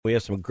We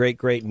have some great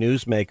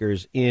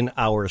newsmakers in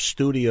our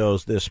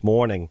studios this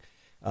morning.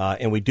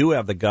 And we do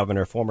have the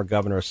governor, former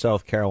governor of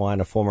South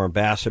Carolina, former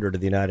ambassador to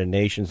the United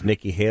Nations,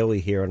 Nikki Haley,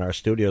 here in our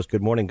studios.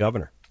 Good morning,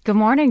 Governor. Good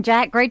morning,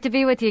 Jack. Great to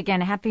be with you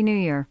again. Happy New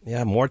Year.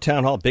 Yeah, more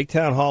town hall, big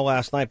town hall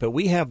last night. But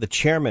we have the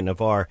chairman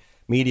of our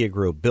media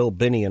group, Bill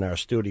Binnie, in our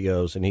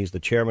studios. And he's the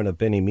chairman of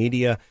Binnie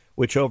Media,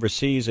 which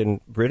oversees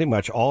in pretty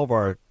much all of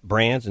our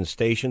brands and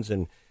stations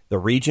in the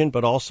region,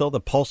 but also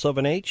the Pulse of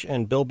an H.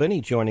 And Bill Binnie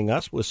joining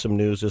us with some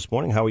news this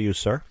morning. How are you,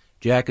 sir?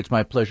 Jack, it's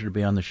my pleasure to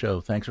be on the show.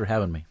 Thanks for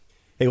having me.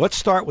 Hey, let's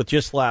start with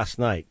just last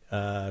night.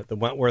 The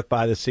Wentworth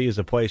by the Sea is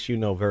a place you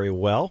know very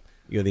well.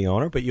 You're the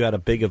owner, but you had a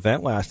big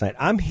event last night.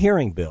 I'm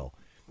hearing, Bill,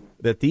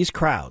 that these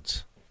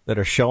crowds that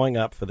are showing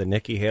up for the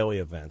Nikki Haley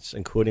events,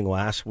 including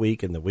last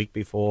week and the week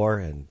before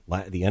and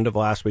the end of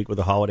last week with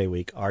the holiday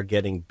week, are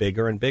getting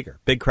bigger and bigger.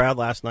 Big crowd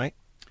last night?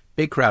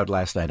 Big crowd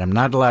last night. I'm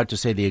not allowed to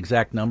say the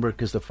exact number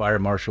because the fire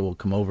marshal will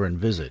come over and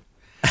visit.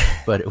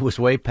 But it was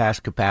way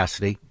past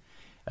capacity.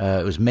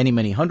 It was many,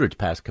 many hundreds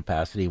past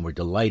capacity, and we're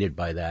delighted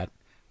by that.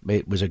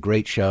 It was a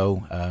great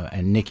show,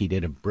 and Nikki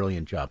did a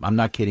brilliant job. I'm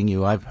not kidding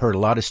you. I've heard a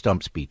lot of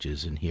stump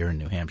speeches here in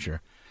New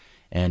Hampshire,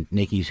 and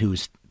Nikki,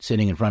 who's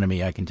sitting in front of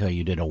me, I can tell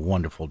you did a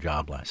wonderful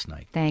job last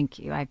night. Thank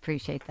you. I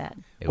appreciate that.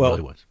 It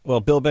really was. Well,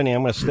 Bill Binnie,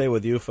 I'm going to stay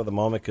with you for the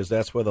moment because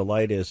that's where the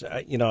light is.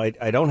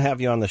 I don't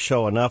have you on the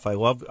show enough. I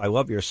love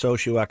your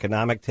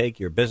socioeconomic take,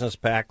 your business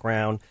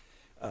background.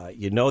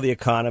 You know the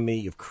economy.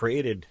 You've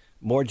created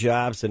more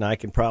jobs than I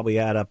can probably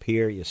add up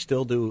here. You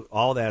still do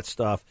all that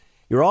stuff.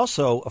 You're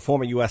also a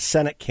former U.S.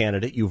 Senate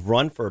candidate. You've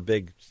run for a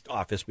big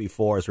office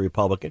before as a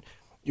Republican.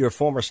 You're a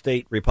former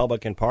state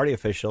Republican Party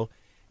official.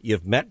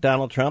 You've met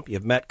Donald Trump.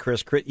 You've met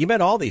Chris. You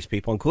met all these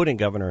people, including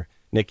Governor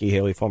Nikki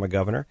Haley, former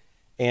governor.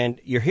 And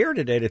you're here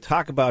today to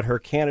talk about her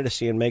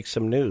candidacy and make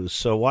some news.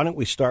 So why don't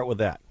we start with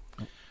that?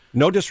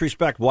 No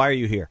disrespect. Why are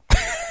you here?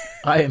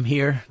 I am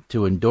here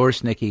to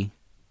endorse Nikki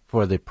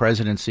for the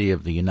presidency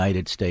of the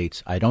United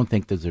States. I don't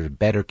think that there's a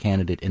better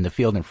candidate in the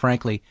field. And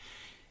frankly,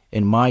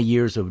 in my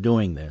years of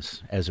doing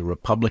this, as a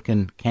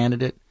Republican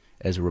candidate,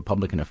 as a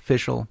Republican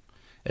official,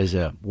 as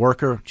a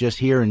worker just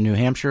here in New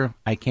Hampshire,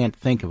 I can't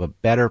think of a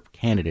better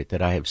candidate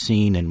that I have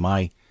seen in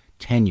my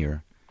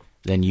tenure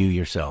than you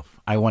yourself.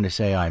 I want to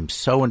say I'm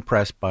so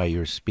impressed by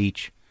your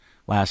speech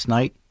last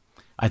night.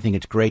 I think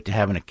it's great to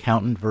have an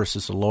accountant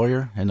versus a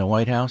lawyer in the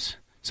White House,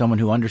 someone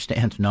who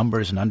understands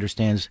numbers and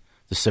understands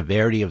the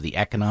severity of the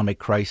economic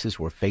crisis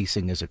we're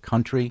facing as a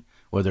country,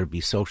 whether it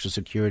be Social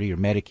Security or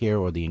Medicare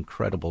or the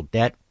incredible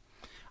debt.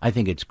 I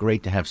think it's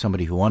great to have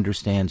somebody who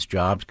understands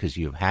jobs because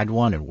you've had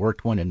one and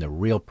worked one in the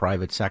real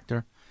private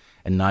sector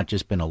and not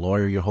just been a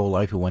lawyer your whole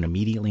life who went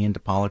immediately into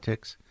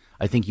politics.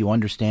 I think you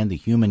understand the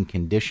human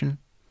condition,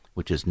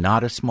 which is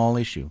not a small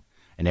issue.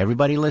 And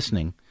everybody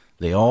listening,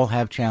 they all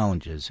have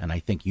challenges, and I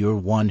think you're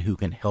one who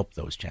can help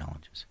those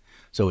challenges.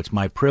 So it's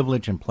my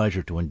privilege and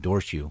pleasure to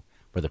endorse you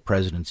for the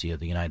presidency of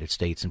the United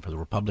States and for the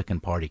Republican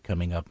Party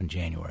coming up in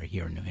January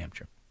here in New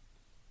Hampshire.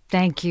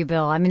 Thank you,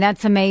 Bill. I mean,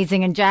 that's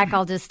amazing. And Jack,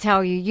 I'll just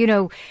tell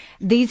you,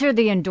 these are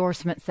the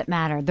endorsements that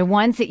matter. The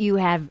ones that you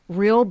have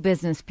real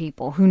business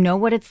people who know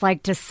what it's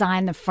like to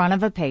sign the front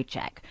of a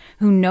paycheck,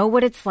 who know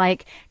what it's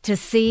like to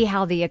see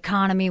how the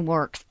economy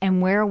works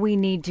and where we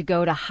need to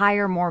go to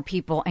hire more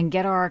people and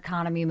get our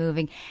economy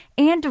moving,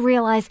 and to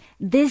realize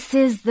this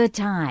is the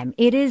time.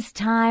 It is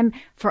time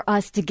for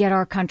us to get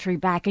our country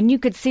back. And you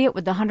could see it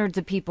with the hundreds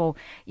of people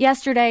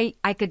yesterday.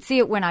 I could see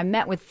it when I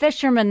met with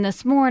fishermen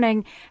this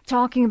morning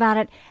talking about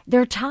it.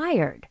 They're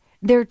tired.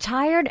 They're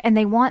tired and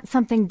they want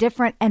something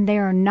different, and they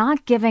are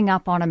not giving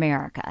up on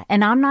America.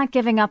 And I'm not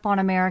giving up on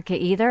America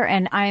either.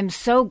 And I am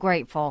so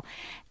grateful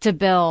to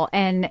Bill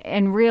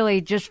and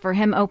really just for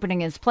him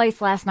opening his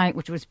place last night,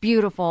 which was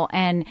beautiful,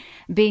 and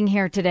being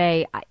here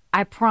today.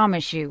 I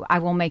promise you I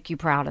will make you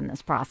proud in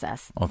this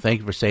process. Well,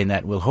 thank you for saying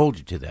that. We'll hold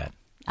you to that.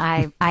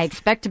 I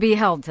expect to be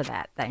held to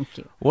that. Thank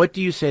you. What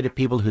do you say to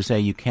people who say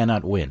you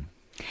cannot win?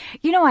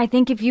 I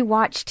think if you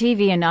watch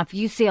TV enough,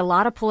 you see a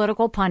lot of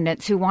political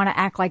pundits who want to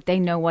act like they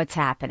know what's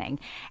happening.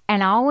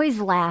 And I always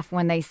laugh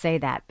when they say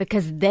that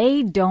because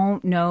they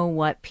don't know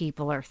what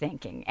people are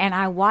thinking. And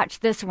I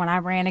watched this when I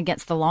ran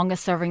against the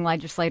longest serving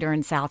legislator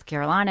in South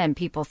Carolina and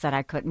people said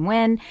I couldn't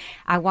win.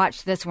 I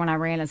watched this when I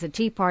ran as a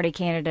Tea Party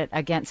candidate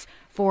against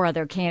 4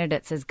 other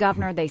candidates as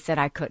governor. They said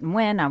I couldn't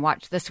win. I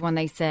watched this one.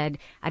 They said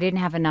I didn't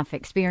have enough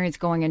experience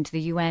going into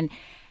the UN.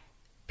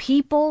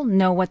 People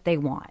know what they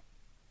want.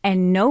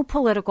 And no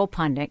political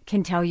pundit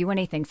can tell you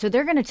anything. So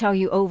they're going to tell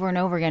you over and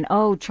over again,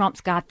 oh,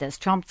 Trump's got this,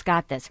 Trump's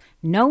got this.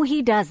 No,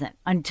 he doesn't.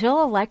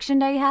 Until Election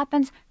Day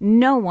happens,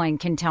 no one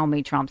can tell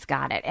me Trump's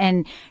got it.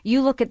 And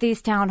you look at these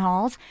town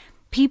halls,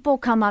 people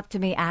come up to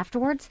me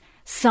afterwards.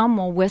 Some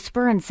will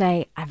whisper and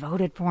say, I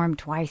voted for him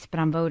twice, but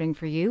I'm voting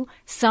for you.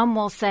 Some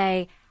will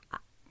say,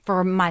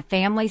 for my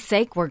family's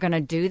sake, we're going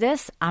to do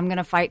this. I'm going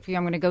to fight for you.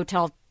 I'm going to go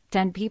tell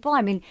 10 people.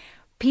 I mean,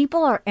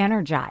 people are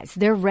energized.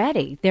 They're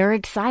ready. They're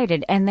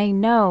excited. And they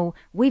know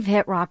we've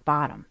hit rock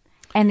bottom.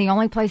 And the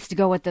only place to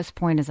go at this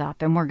point is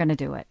up. And we're going to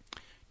do it.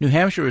 New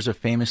Hampshire is a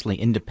famously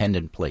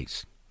independent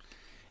place.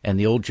 And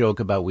the old joke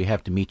about we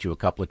have to meet you a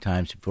couple of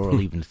times before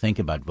we'll even think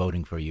about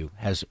voting for you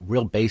has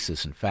real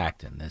basis in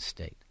fact in this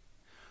state.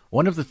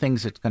 One of the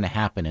things that's going to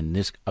happen in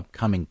this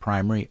upcoming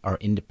primary are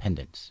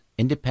independents.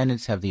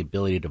 Independents have the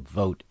ability to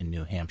vote in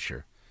New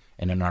Hampshire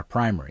and in our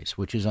primaries,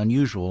 which is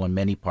unusual in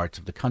many parts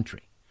of the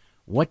country.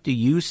 What do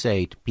you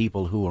say to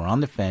people who are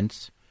on the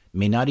fence,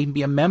 may not even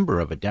be a member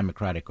of a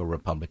Democratic or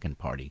Republican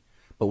Party,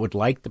 but would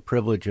like the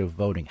privilege of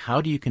voting? How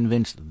do you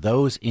convince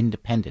those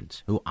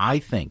independents who I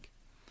think,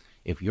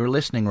 if you're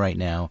listening right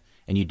now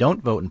and you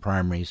don't vote in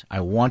primaries,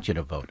 I want you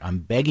to vote. I'm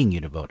begging you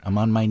to vote. I'm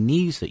on my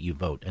knees that you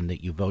vote and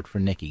that you vote for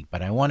Nikki.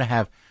 But I want to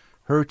have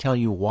her tell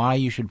you why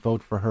you should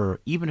vote for her,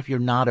 even if you're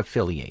not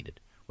affiliated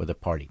with a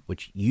party,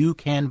 which you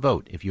can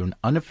vote. If you're an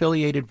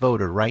unaffiliated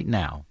voter right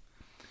now,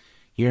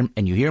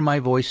 and you hear my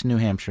voice in New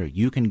Hampshire,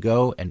 you can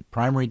go and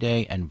primary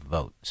day and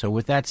vote. So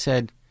with that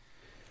said,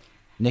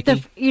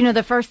 Nikki?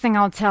 The first thing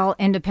I'll tell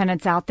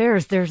independents out there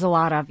is there's a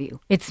lot of you.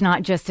 It's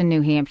not just in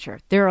New Hampshire.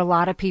 There are a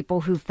lot of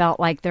people who felt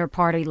like their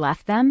party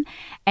left them,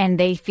 and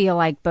they feel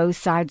like both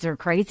sides are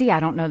crazy. I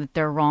don't know that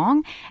they're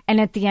wrong.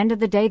 And at the end of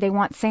the day, they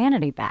want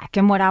sanity back.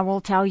 And what I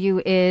will tell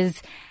you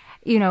is,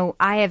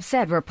 I have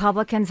said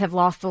Republicans have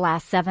lost the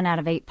last 7 out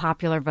of 8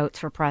 popular votes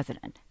for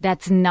president.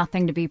 That's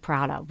nothing to be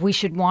proud of. We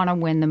should want to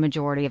win the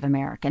majority of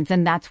Americans,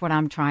 and that's what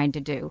I'm trying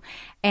to do.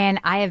 And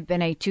I have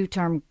been a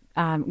 2-term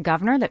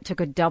governor that took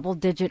a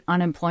double-digit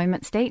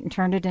unemployment state and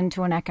turned it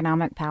into an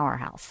economic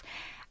powerhouse.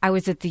 I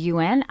was at the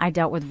UN. I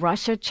dealt with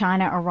Russia,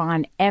 China,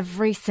 Iran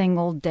every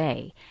single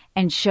day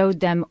and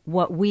showed them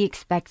what we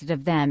expected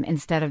of them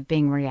instead of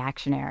being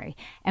reactionary.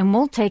 And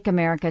we'll take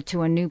America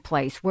to a new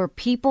place where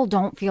people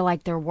don't feel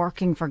like they're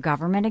working for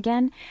government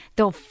again.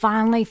 They'll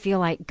finally feel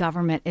like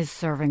government is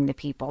serving the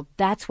people.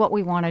 That's what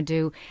we want to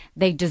do.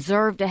 They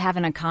deserve to have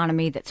an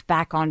economy that's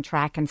back on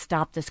track and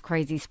stop this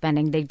crazy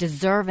spending. They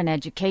deserve an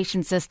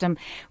education system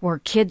where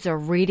kids are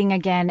reading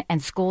again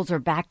and schools are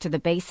back to the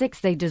basics.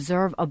 They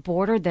deserve a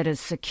border that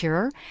is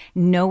secure,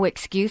 no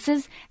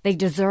excuses. They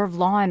deserve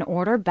law and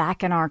order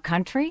back in our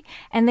country.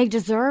 And they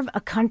deserve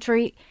a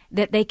country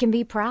that they can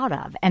be proud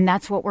of. And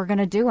that's what we're going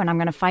to do. And I'm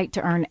going to fight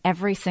to earn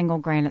every single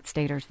Granite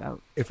Staters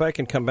vote. If I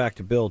can come back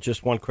to Bill,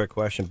 just one quick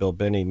question. Bill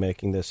Binnie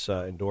making this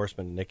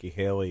endorsement. Nikki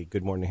Haley,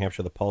 Good Morning New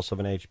Hampshire, the Pulse of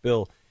an Age.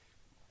 Bill,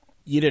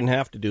 you didn't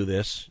have to do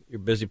this. You're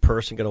a busy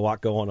person, got a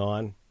lot going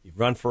on. You've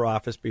run for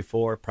office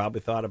before, probably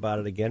thought about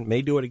it again,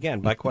 may do it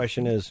again. My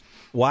question is,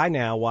 why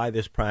now? Why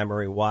this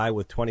primary? Why,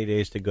 with 20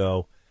 days to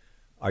go,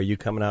 are you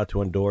coming out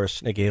to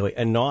endorse Nikki Haley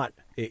and not,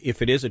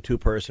 if it is a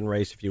 2-person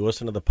race, if you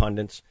listen to the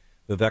pundits,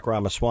 Vivek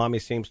Ramaswamy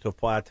seems to have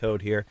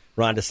plateaued here.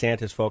 Ron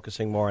DeSantis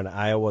focusing more on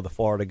Iowa, the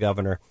Florida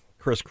governor.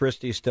 Chris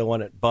Christie's still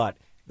in it, but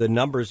the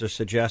numbers are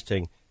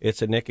suggesting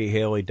it's a Nikki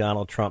Haley,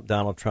 Donald Trump,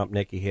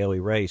 Nikki Haley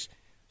race.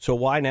 So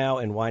why now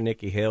and why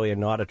Nikki Haley and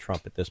not a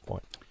Trump at this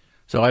point?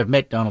 So I've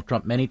met Donald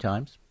Trump many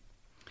times,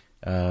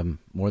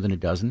 more than a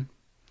dozen,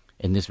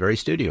 in this very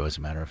studio, as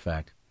a matter of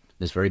fact,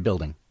 this very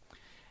building.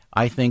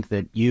 I think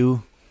that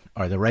you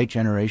are the right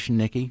generation,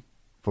 Nikki,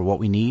 for what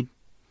we need.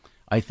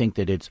 I think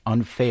that it's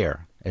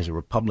unfair as a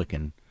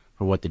Republican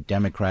for what the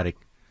Democratic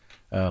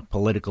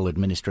political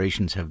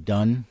administrations have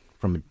done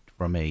from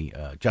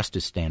a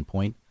justice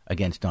standpoint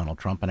against Donald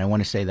Trump. And I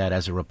want to say that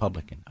as a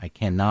Republican. I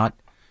cannot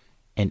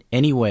in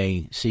any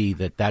way see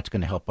that that's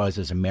going to help us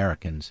as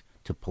Americans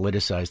to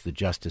politicize the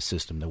justice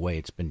system the way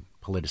it's been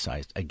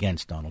politicized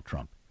against Donald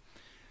Trump.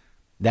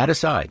 That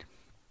aside,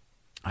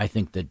 I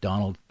think that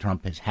Donald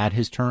Trump has had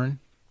his turn,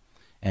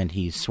 and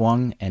he's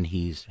swung, and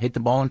he's hit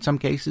the ball in some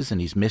cases, and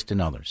he's missed in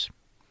others.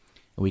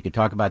 And we could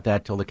talk about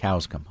that till the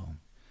cows come home.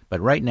 But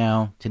right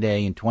now,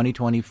 today, in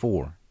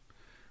 2024,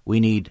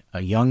 we need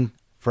a young,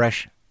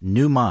 fresh,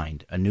 new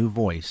mind, a new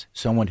voice,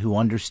 someone who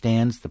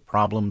understands the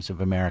problems of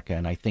America,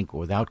 and I think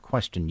without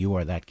question you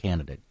are that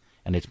candidate.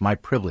 And it's my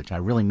privilege, I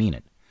really mean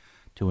it,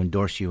 to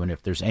endorse you. And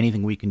if there's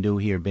anything we can do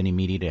here, Binnie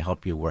Media, to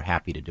help you, we're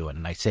happy to do it.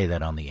 And I say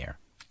that on the air.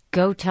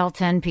 Go tell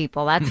 10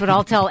 people. That's what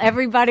I'll tell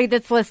everybody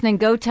that's listening.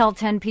 Go tell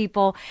 10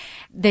 people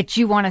that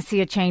you want to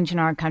see a change in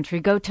our country.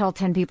 Go tell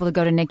 10 people to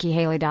go to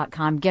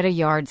NikkiHaley.com, get a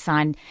yard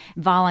sign,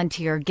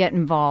 volunteer, get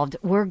involved.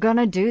 We're going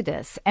to do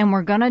this, and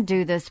we're going to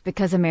do this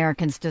because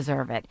Americans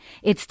deserve it.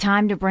 It's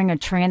time to bring a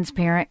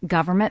transparent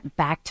government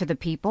back to the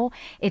people.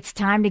 It's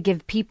time to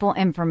give people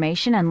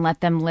information and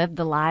let them live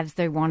the lives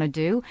they want to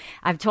do.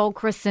 I've told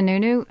Chris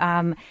Sununu,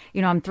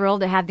 I'm thrilled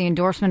to have the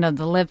endorsement of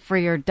the Live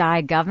Free or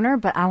Die governor,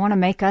 but I want to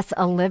make us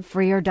a live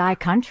free or die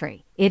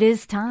country. It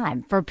is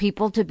time for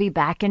people to be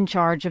back in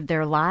charge of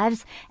their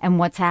lives and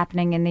what's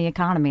happening in the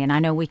economy, and I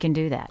know we can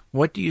do that.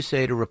 What do you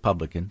say to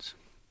Republicans,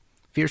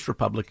 fierce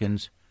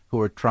Republicans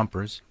who are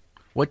Trumpers?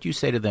 What do you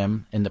say to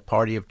them in the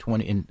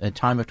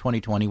time of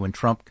 2020 when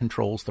Trump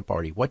controls the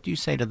party? What do you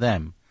say to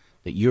them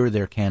that you're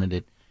their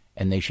candidate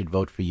and they should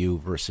vote for you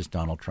versus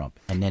Donald Trump?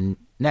 And then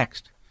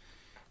next,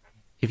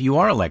 if you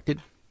are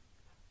elected,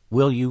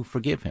 will you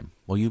forgive him?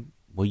 Will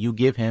you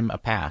give him a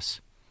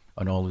pass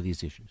on all of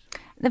these issues?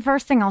 The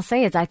first thing I'll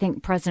say is I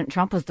think President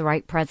Trump was the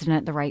right president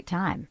at the right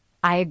time.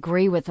 I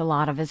agree with a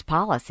lot of his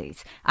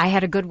policies. I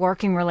had a good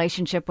working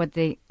relationship with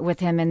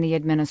him in the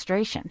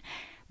administration.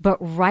 But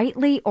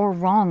rightly or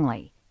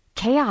wrongly,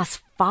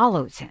 chaos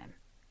follows him.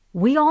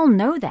 We all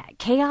know that.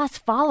 Chaos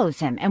follows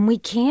him, and we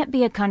can't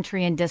be a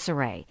country in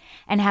disarray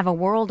and have a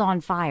world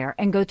on fire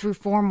and go through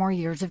 4 more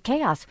years of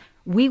chaos.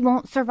 We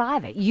won't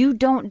survive it. You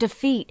don't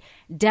defeat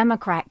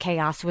Democrat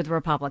chaos with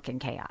Republican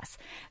chaos.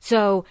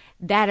 So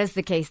that is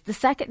the case. The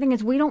second thing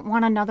is we don't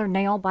want another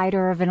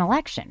nail-biter of an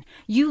election.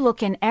 You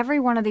look in every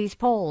one of these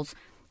polls,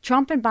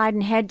 Trump and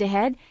Biden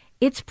head-to-head,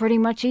 it's pretty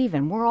much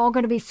even. We're all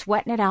going to be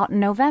sweating it out in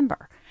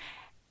November.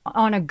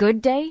 On a good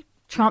day,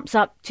 Trump's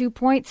up 2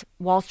 points.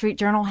 Wall Street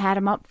Journal had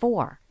him up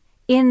 4.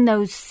 In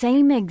those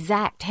same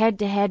exact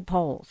head-to-head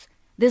polls,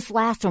 this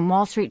last one,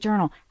 Wall Street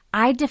Journal,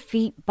 I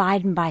defeat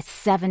Biden by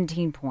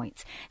 17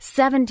 points.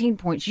 17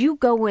 points. You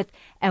go with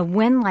a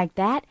win like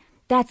that,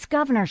 that's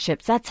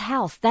governorships, that's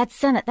House, that's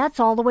Senate, that's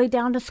all the way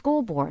down to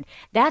school board.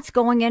 That's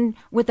going in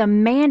with a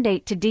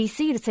mandate to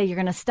D.C. to say you're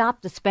going to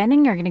stop the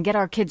spending, you're going to get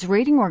our kids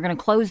reading, we're going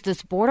to close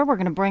this border, we're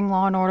going to bring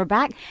law and order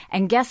back,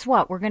 and guess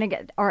what? We're going to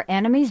get our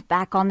enemies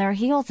back on their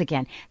heels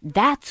again.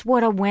 That's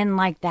what a win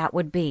like that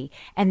would be,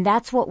 and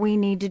that's what we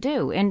need to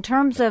do. In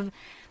terms of,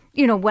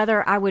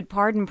 whether I would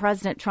pardon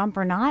President Trump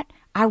or not,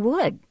 I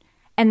would.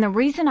 And the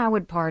reason I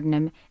would pardon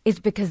him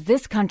is because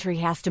this country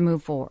has to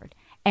move forward.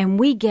 And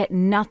we get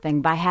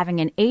nothing by having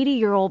an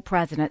 80-year-old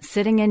president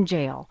sitting in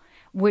jail,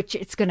 which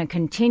it's going to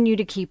continue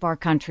to keep our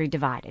country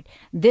divided.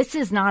 This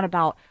is not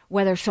about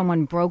whether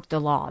someone broke the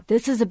law.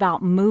 This is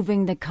about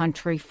moving the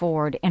country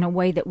forward in a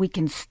way that we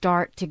can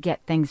start to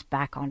get things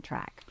back on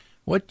track.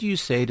 What do you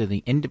say to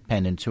the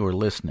independents who are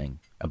listening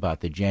about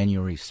the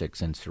January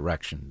 6th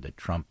insurrection that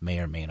Trump may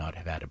or may not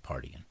have had a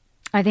party in?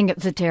 I think it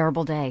was a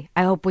terrible day.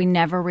 I hope we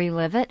never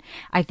relive it.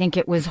 I think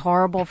it was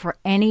horrible for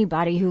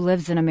anybody who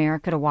lives in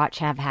America to watch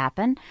have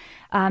happen.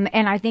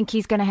 And I think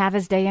he's going to have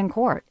his day in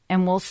court,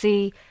 and we'll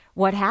see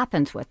what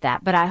happens with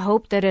that. But I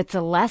hope that it's a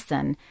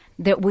lesson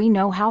that we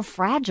know how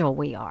fragile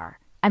we are.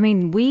 I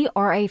mean, we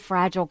are a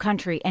fragile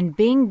country, and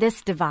being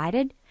this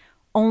divided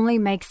only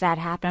makes that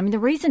happen. I mean, the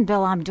reason,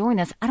 Bill, I'm doing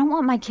this, I don't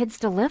want my kids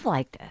to live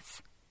like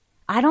this.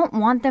 I don't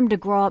want them to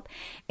grow up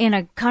in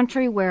a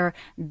country where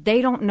they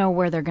don't know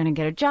where they're going to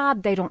get a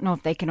job. They don't know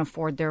if they can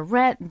afford their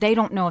rent. They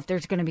don't know if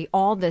there's going to be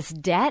all this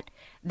debt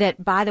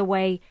that, by the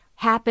way,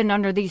 happened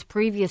under these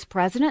previous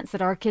presidents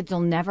that our kids will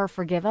never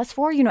forgive us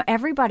for.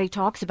 Everybody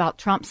talks about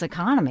Trump's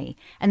economy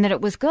and that it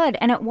was good,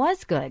 and it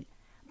was good.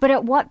 But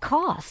at what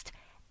cost?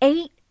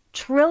 $8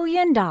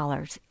 trillion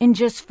in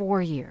just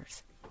 4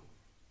 years.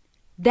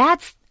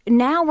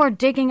 Now we're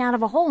digging out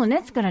of a hole, and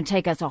it's going to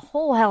take us a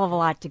whole hell of a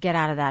lot to get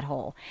out of that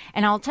hole.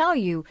 And I'll tell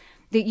you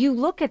that you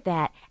look at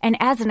that, and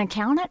as an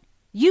accountant,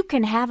 you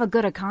can have a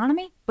good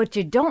economy, but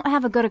you don't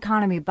have a good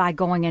economy by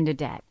going into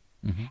debt.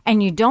 Mm-hmm.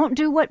 And you don't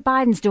do what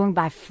Biden's doing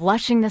by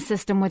flushing the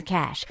system with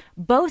cash.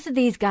 Both of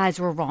these guys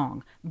were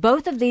wrong.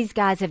 Both of these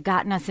guys have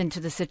gotten us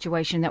into the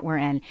situation that we're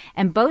in.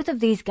 And both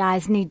of these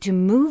guys need to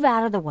move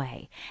out of the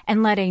way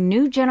and let a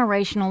new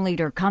generational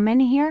leader come in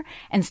here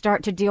and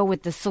start to deal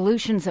with the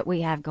solutions that we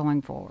have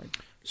going forward.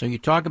 So you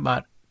talk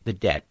about the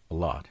debt a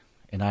lot,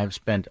 and I've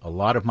spent a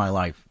lot of my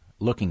life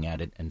looking at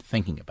it and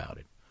thinking about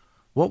it.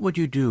 What would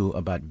you do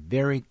about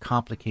very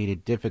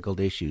complicated, difficult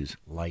issues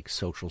like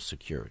Social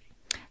Security?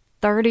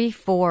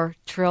 $34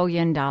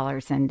 trillion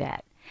in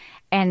debt.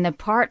 And the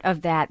part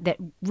of that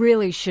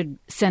really should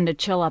send a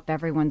chill up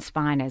everyone's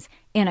spine is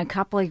in a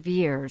couple of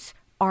years,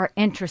 our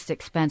interest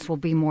expense will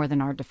be more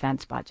than our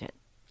defense budget.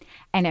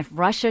 And if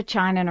Russia,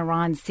 China, and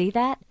Iran see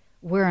that,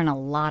 we're in a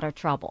lot of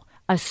trouble.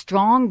 A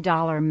strong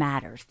dollar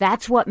matters.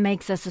 That's what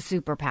makes us a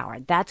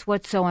superpower. That's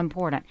what's so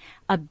important.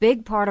 A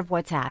big part of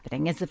what's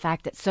happening is the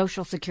fact that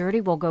Social Security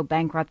will go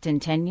bankrupt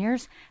in 10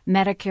 years.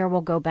 Medicare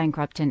will go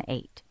bankrupt in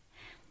 8.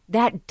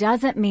 That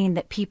doesn't mean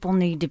that people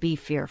need to be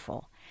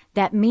fearful.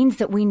 That means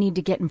that we need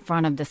to get in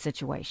front of the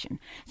situation.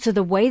 So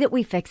the way that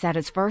we fix that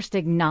is first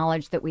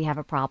acknowledge that we have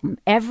a problem.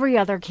 Every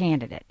other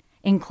candidate,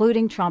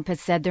 including Trump,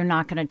 has said they're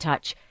not going to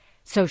touch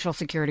Social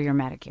Security or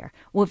Medicare.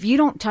 Well, if you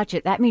don't touch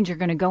it, that means you're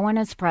going to go in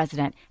as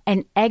president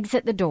and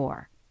exit the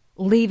door,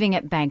 leaving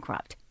it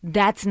bankrupt.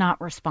 That's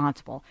not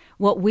responsible.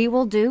 What we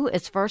will do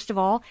is, first of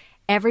all,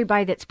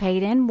 everybody that's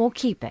paid in, we'll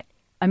keep it.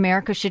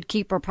 America should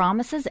keep her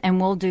promises, and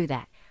we'll do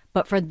that.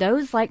 But for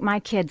those like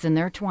my kids in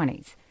their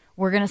 20s,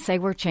 we're going to say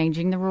we're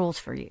changing the rules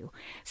for you.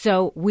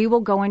 So we will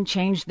go and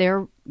change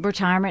their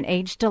retirement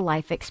age to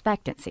life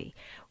expectancy.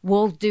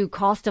 We'll do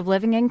cost of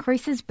living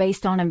increases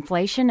based on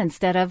inflation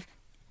instead of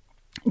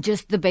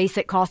just the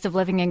basic cost of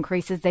living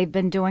increases they've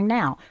been doing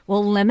now.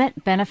 We'll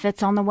limit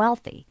benefits on the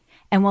wealthy.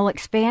 And we'll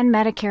expand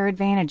Medicare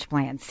Advantage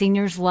plans.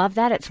 Seniors love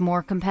that. It's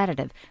more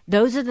competitive.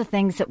 Those are the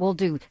things that we'll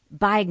do.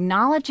 By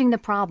acknowledging the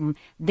problem,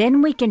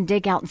 then we can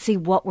dig out and see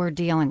what we're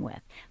dealing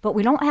with. But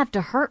we don't have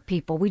to hurt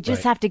people. We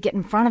just have to get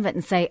in front of it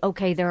and say,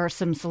 okay, there are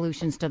some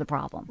solutions to the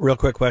problem. Real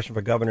quick question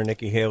for Governor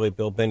Nikki Haley.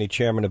 Bill Binnie,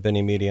 chairman of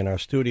Binnie Media in our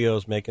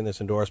studios, making this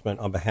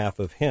endorsement on behalf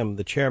of him,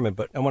 the chairman.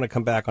 But I want to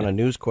come back on a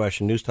news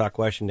talk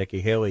question,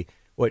 Nikki Haley.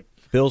 What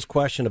Bill's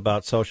question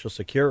about Social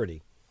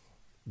Security.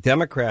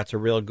 Democrats are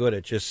real good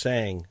at just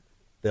saying,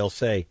 they'll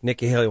say,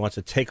 Nikki Haley wants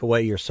to take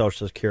away your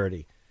Social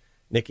Security.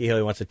 Nikki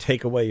Haley wants to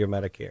take away your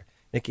Medicare.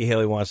 Nikki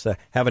Haley wants to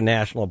have a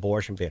national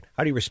abortion ban.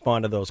 How do you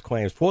respond to those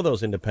claims for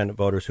those independent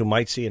voters who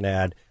might see an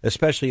ad,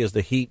 especially as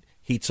the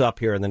heats up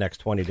here in the next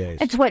 20 days?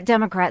 It's what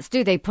Democrats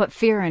do. They put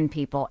fear in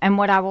people. And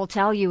what I will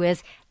tell you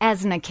is,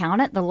 as an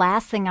accountant, the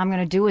last thing I'm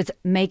going to do is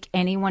make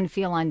anyone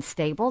feel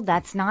unstable.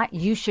 That's not.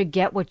 You should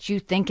get what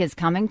you think is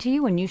coming to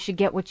you, and you should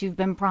get what you've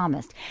been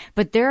promised.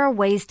 But there are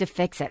ways to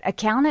fix it.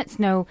 Accountants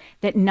know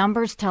that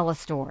numbers tell a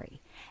story.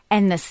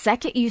 And the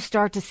second you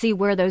start to see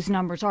where those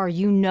numbers are,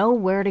 you know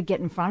where to get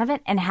in front of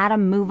it and how to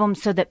move them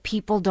so that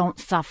people don't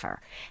suffer.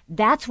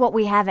 That's what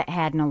we haven't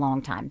had in a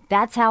long time.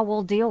 That's how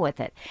we'll deal with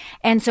it.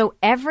 And so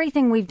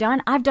everything we've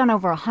done, I've done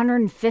over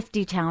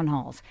 150 town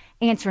halls,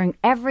 answering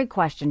every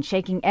question,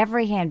 shaking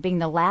every hand, being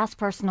the last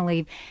person to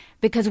leave.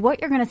 Because what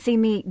you're going to see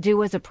me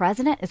do as a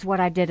president is what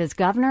I did as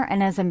governor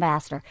and as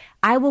ambassador.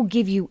 I will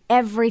give you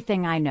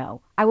everything I know.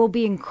 I will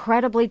be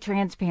incredibly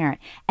transparent.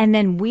 And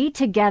then we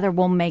together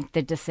will make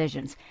the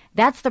decisions.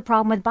 That's the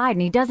problem with Biden.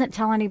 He doesn't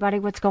tell anybody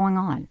what's going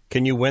on.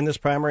 Can you win this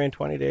primary in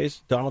 20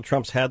 days? Donald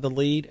Trump's had the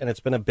lead, and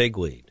it's been a big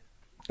lead.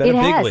 Been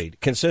a big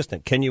lead,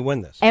 consistent. Can you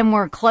win this? And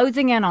we're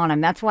closing in on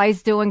him. That's why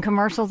he's doing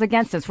commercials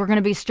against us. We're going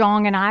to be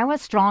strong in Iowa,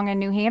 strong in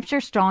New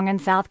Hampshire, strong in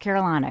South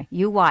Carolina.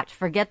 You watch.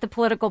 Forget the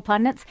political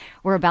pundits.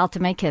 We're about to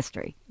make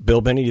history. Bill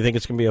Binnie, do you think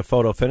it's going to be a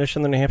photo finish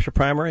in the New Hampshire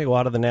primary? A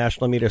lot of the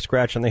national media are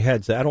scratching their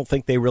heads. I don't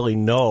think they really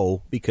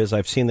know, because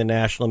I've seen the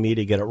national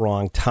media get it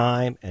wrong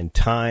time and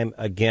time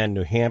again.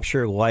 New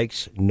Hampshire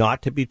likes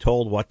not to be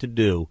told what to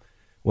do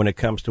when it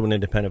comes to an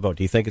independent vote.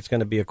 Do you think it's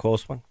going to be a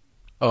close one?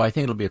 Oh, I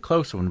think it'll be a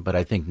close one, but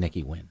I think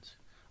Nikki wins.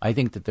 I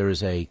think that there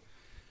is a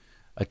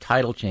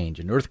tidal change,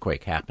 an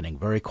earthquake happening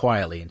very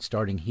quietly and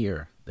starting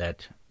here,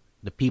 that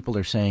the people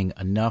are saying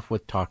enough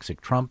with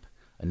toxic Trump,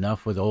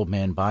 enough with old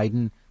man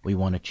Biden. We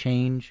want a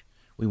change.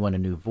 We want a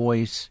new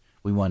voice.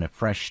 We want a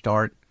fresh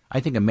start. I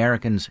think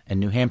Americans and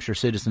New Hampshire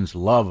citizens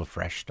love a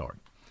fresh start,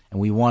 and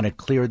we want to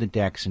clear the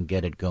decks and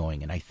get it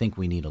going. And I think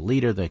we need a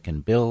leader that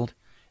can build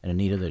and a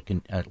leader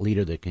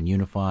that can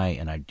unify,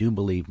 and I do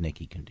believe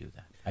Nikki can do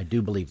that. I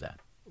do believe that.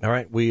 All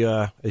right. We,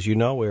 as you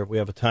know, we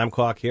have a time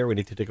clock here. We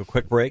need to take a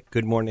quick break.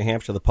 Good morning, New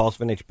Hampshire. The Pulse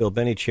of NH, Bill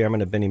Binnie, chairman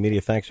of Binnie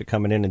Media. Thanks for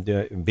coming in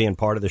and being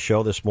part of the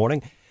show this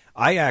morning.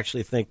 I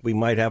actually think we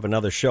might have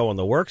another show in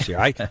the works here.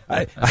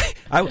 That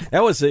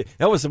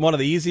was one of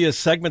the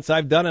easiest segments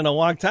I've done in a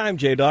long time,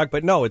 J-Dog.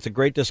 But no, it's a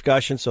great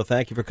discussion. So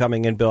thank you for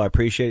coming in, Bill. I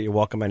appreciate it. You're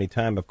welcome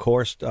anytime. Of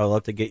course, I'd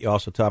love to get you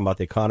also talking about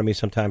the economy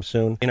sometime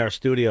soon. In our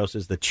studios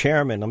is the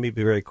chairman. Let me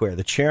be very clear.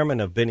 The chairman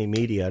of Binnie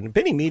Media. And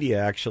Binnie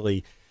Media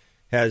actually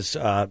has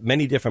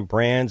many different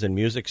brands and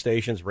music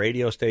stations,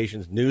 radio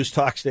stations, news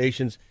talk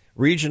stations,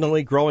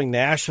 regionally, growing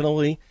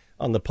nationally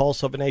on the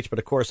Pulse of NH, but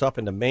of course up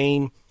into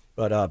Maine.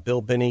 But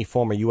Bill Binnie,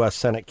 former U.S.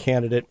 Senate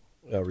candidate,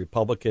 a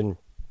Republican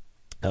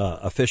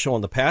official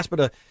in the past,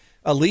 but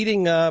a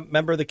leading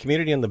member of the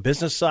community on the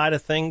business side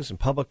of things and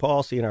public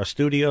policy in our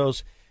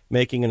studios,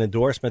 making an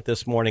endorsement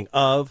this morning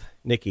of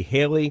Nikki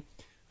Haley,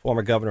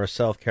 former governor of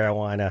South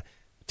Carolina.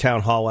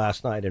 Town hall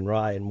last night in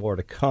Rye, and more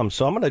to come.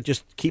 So I'm going to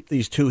just keep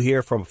these two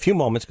here for a few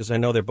moments because I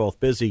know they're both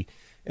busy.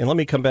 And let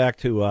me come back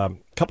to a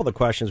couple of the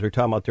questions we were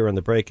talking about during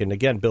the break. And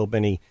again, Bill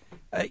Binnie,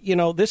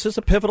 this is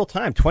a pivotal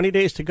time. 20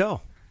 days to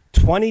go.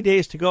 20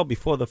 days to go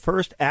before the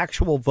first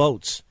actual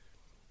votes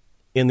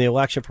in the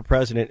election for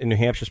president in New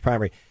Hampshire's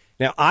primary.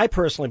 Now, I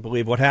personally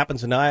believe what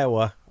happens in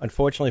Iowa,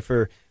 unfortunately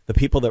for the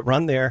people that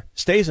run there,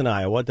 stays in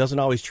Iowa. It doesn't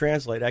always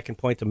translate. I can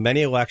point to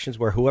many elections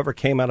where whoever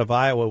came out of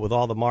Iowa with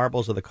all the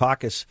marbles of the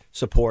caucus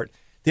support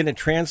didn't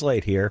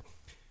translate here.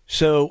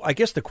 So I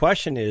guess the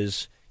question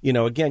is,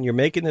 again, you're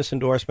making this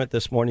endorsement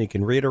this morning. You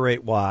can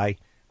reiterate why.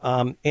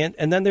 And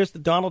then there's the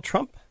Donald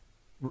Trump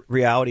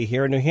reality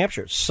here in New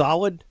Hampshire.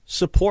 Solid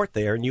support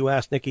there. And you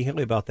asked Nikki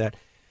Haley about that.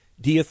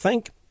 Do you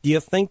think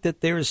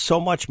that there is so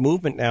much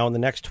movement now in the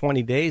next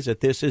 20 days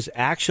that this is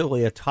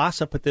actually a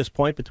toss-up at this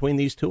point between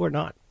these two or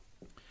not?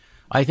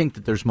 I think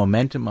that there's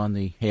momentum on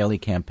the Haley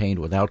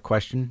campaign without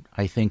question.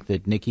 I think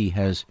that Nikki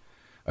has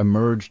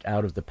emerged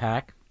out of the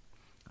pack.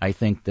 I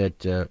think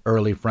that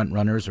early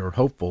front-runners or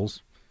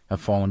hopefuls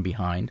have fallen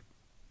behind,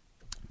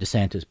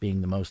 DeSantis being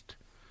the most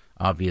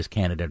obvious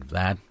candidate of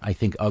that. I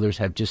think others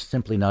have just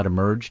simply not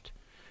emerged,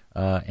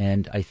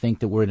 and I think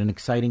that we're at an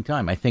exciting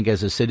time. I think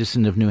as a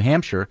citizen of New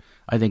Hampshire,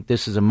 I think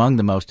this is among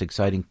the most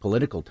exciting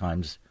political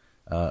times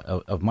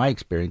of my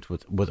experience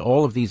with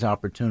all of these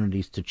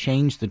opportunities to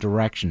change the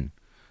direction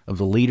of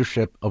the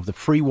leadership of the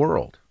free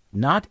world,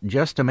 not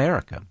just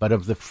America, but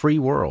of the free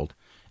world.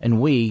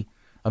 And we,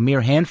 a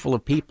mere handful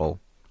of people,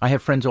 I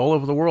have friends all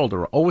over the world who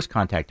are always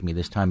contacting me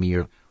this time of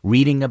year,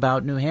 reading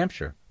about New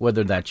Hampshire,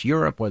 whether that's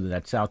Europe, whether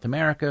that's South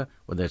America,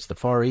 whether it's the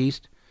Far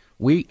East.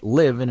 We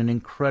live in an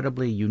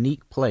incredibly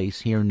unique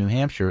place here in New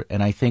Hampshire,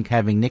 and I think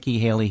having Nikki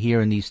Haley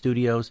here in these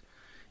studios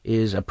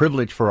is a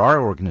privilege for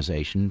our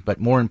organization, but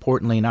more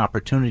importantly, an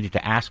opportunity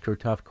to ask her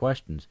tough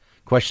questions.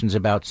 Questions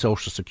about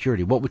Social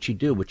Security. What would she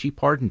do? Would she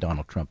pardon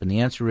Donald Trump? And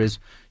the answer is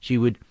she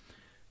would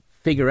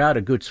figure out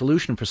a good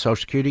solution for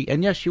Social Security,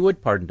 and yes, you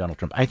would pardon Donald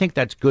Trump. I think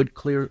that's good,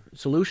 clear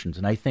solutions,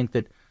 and I think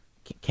that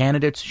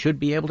candidates should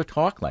be able to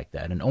talk like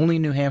that, and only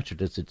in New Hampshire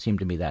does it seem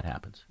to me that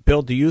happens.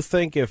 Bill, do you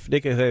think if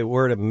Nikki Haley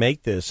were to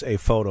make this a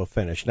photo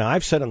finish? Now,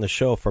 I've said on the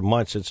show for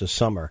months since the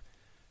summer,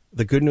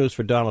 the good news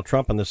for Donald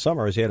Trump in the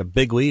summer is he had a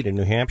big lead in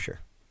New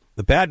Hampshire.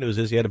 The bad news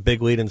is he had a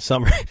big lead in the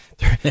summer.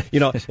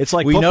 It's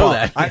like we football. Know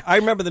that. I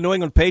remember the New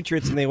England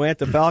Patriots and the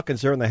Atlanta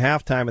Falcons during the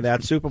halftime of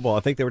that Super Bowl.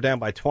 I think they were down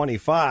by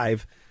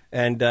 25.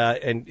 And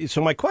so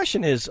my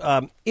question is,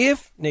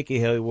 if Nikki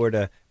Haley were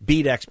to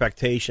beat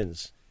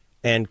expectations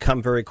and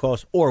come very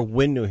close or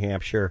win New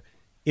Hampshire,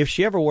 if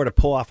she ever were to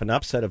pull off an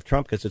upset of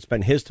Trump, because it's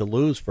been his to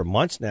lose for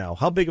months now,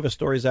 how big of a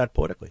story is that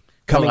politically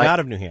coming out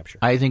of New Hampshire?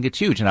 I think it's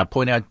huge. And I'll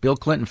point out Bill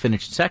Clinton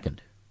finished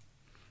second.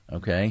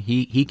 Okay,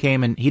 he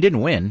came in. He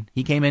didn't win.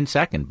 He came in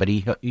second, but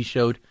he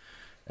showed,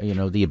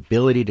 the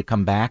ability to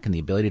come back and the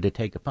ability to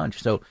take a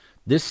punch. So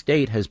this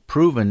state has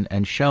proven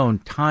and shown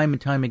time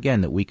and time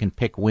again that we can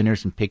pick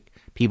winners and pick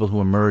people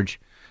who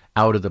emerge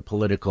out of the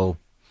political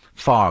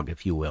fog,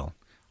 if you will.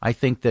 I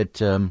think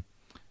that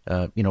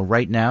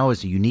right now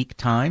is a unique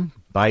time.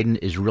 Biden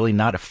is really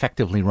not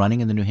effectively running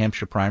in the New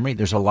Hampshire primary.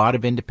 There's a lot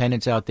of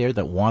independents out there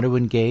that want to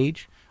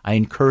engage. I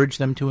encourage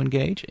them to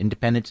engage.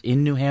 Independents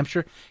in New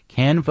Hampshire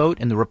can vote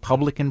in the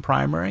Republican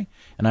primary,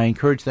 and I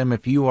encourage them,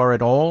 if you are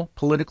at all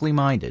politically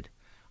minded,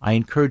 I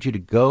encourage you to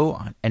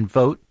go and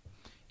vote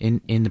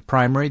in the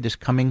primary this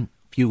coming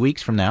few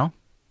weeks from now.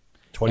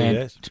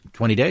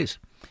 20 days.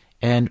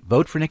 And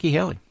vote for Nikki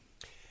Haley.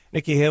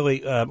 Nikki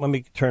Haley, let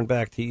me turn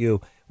back to you.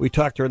 We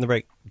talked during the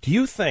break. Do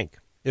you think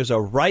there's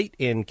a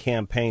write-in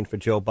campaign for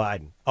Joe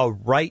Biden, a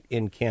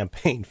write-in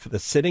campaign for the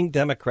sitting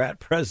Democrat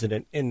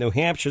president in New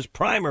Hampshire's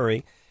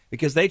primary,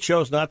 because they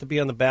chose not to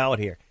be on the ballot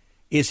here?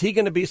 Is he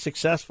going to be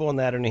successful in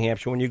that in New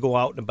Hampshire when you go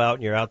out and about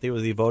and you're out there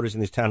with the voters in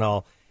these town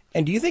hall?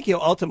 And do you think Joe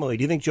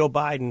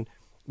Biden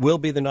will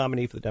be the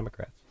nominee for the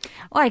Democrats?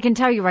 Well, I can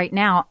tell you right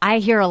now, I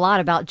hear a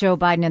lot about Joe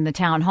Biden in the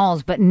town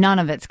halls, but none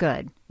of it's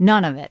good.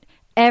 None of it.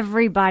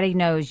 Everybody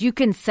knows. You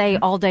can say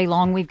all day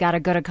long we've got a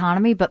good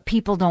economy, but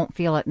people don't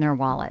feel it in their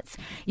wallets.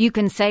 You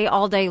can say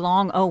all day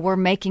long, oh, we're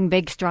making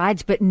big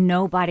strides, but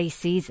nobody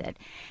sees it.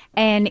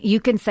 And you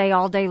can say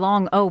all day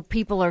long, oh,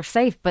 people are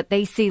safe, but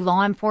they see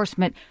law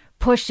enforcement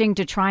pushing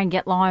to try and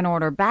get law and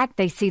order back.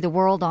 They see the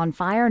world on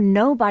fire.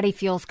 Nobody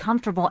feels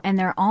comfortable, and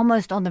they're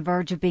almost on the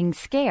verge of being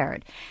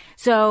scared.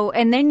 So,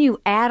 and then you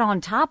add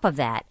on top of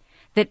that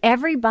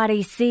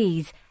everybody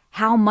sees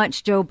how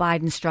much Joe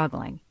Biden's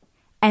struggling.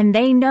 And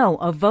they know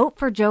a vote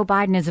for Joe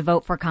Biden is a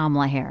vote for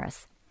Kamala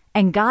Harris.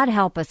 And God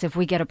help us if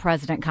we get a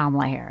President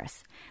Kamala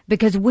Harris,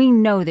 because we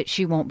know that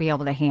she won't be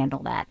able to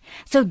handle that.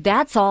 So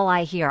that's all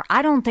I hear.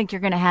 I don't think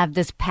you're going to have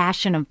this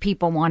passion of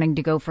people wanting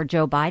to go for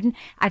Joe Biden.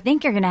 I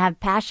think you're going to have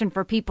passion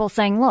for people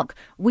saying, look,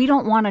 we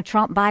don't want a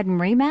Trump-Biden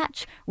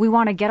rematch. We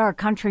want to get our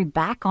country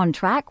back on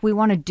track. We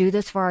want to do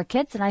this for our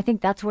kids. And I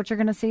think that's what you're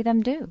going to see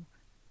them do.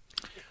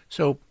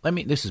 So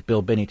this is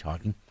Bill Binnie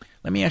talking.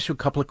 Let me ask you a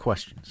couple of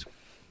questions.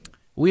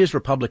 We as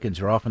Republicans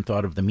are often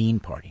thought of the mean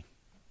party.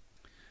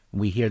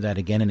 We hear that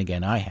again and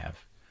again. I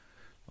have.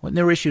 When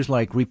there are issues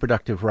like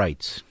reproductive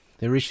rights,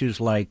 there are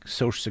issues like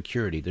Social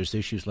Security, there's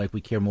issues like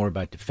we care more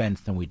about defense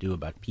than we do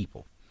about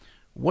people.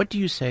 What do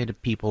you say to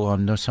people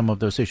on some of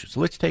those issues? So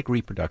let's take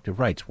reproductive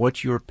rights.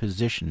 What's your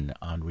position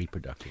on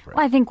reproductive rights?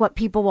 Well, I think what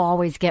people will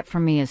always get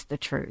from me is the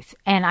truth.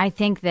 And I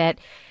think that,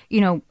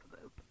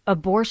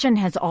 abortion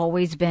has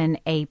always been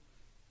a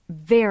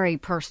very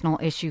personal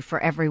issue for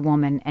every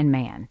woman and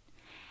man.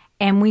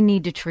 And we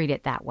need to treat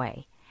it that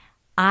way.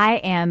 I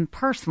am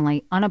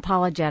personally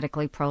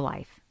unapologetically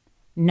pro-life,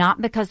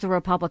 not because the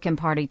Republican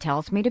Party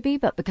tells me to be,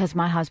 but because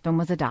my husband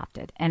was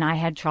adopted and I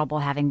had trouble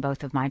having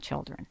both of my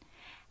children.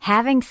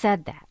 Having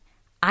said that,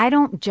 I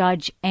don't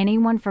judge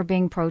anyone for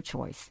being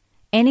pro-choice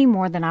any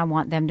more than I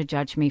want them to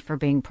judge me for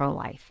being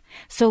pro-life.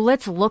 So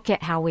let's look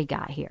at how we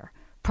got here.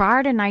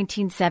 Prior to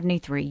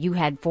 1973, you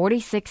had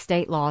 46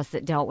 state laws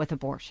that dealt with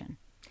abortion.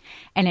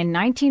 And in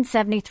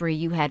 1973,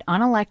 you had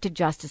unelected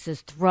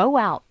justices throw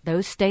out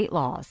those state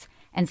laws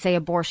and say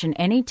abortion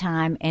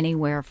anytime,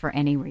 anywhere, for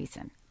any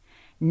reason.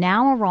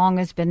 Now a wrong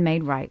has been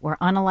made right, where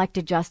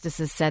unelected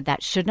justices said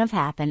that shouldn't have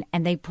happened,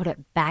 and they put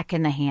it back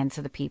in the hands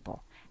of the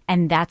people.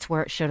 And that's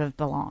where it should have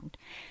belonged.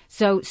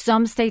 So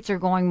some states are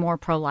going more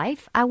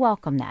pro-life. I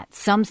welcome that.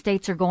 Some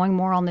states are going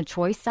more on the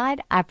choice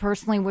side. I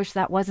personally wish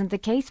that wasn't the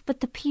case,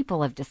 but the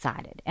people have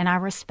decided, and I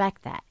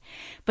respect that.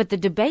 But the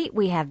debate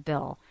we have,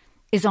 Bill,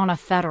 is on a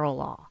federal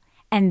law.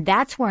 And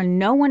that's where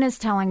no one is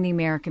telling the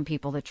American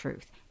people the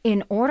truth.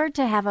 In order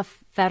to have a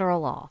federal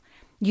law,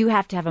 you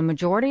have to have a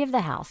majority of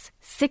the House,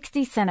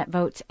 60 Senate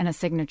votes, and a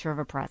signature of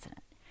a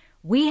president.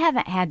 We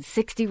haven't had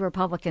 60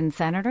 Republican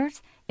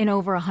senators in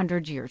over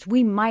 100 years.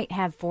 We might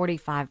have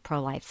 45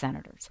 pro-life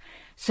senators.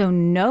 So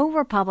no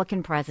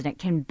Republican president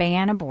can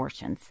ban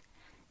abortions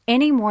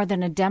any more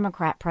than a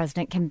Democrat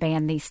president can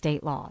ban these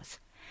state laws.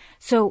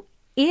 So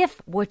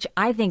which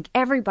I think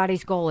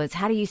everybody's goal is,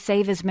 how do you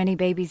save as many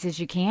babies as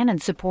you can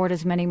and support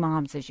as many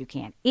moms as you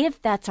can?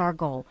 If that's our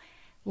goal,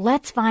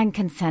 let's find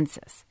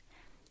consensus.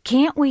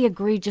 Can't we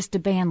agree just to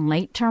ban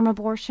late-term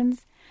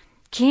abortions?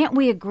 Can't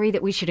we agree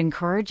that we should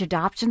encourage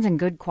adoptions and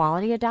good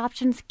quality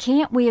adoptions?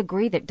 Can't we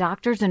agree that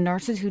doctors and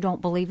nurses who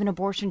don't believe in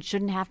abortion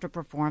shouldn't have to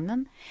perform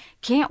them?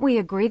 Can't we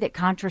agree that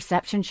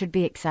contraception should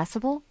be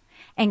accessible?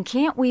 And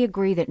can't we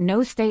agree that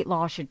no state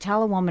law should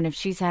tell a woman if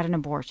she's had an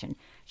abortion,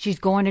 she's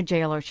going to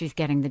jail or she's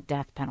getting the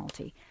death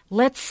penalty?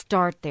 Let's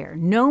start there.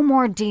 No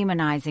more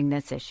demonizing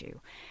this issue.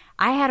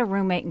 I had a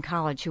roommate in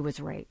college who was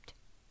raped.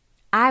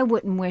 I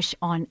wouldn't wish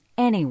on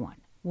anyone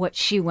what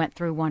she went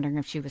through wondering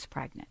if she was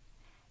pregnant.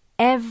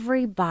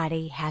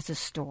 Everybody has a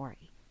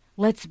story.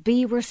 Let's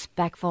be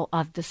respectful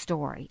of the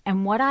story.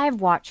 And what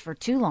I've watched for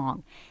too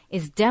long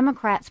is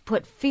Democrats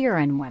put fear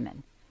in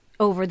women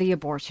over the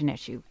abortion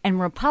issue, and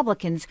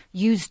Republicans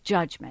use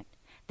judgment.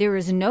 There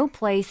is no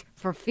place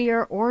for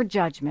fear or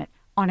judgment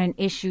on an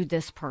issue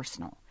this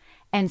personal.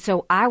 And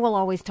so I will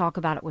always talk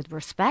about it with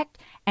respect,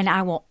 and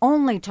I will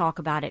only talk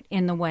about it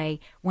in the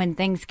way when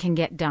things can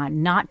get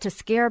done, not to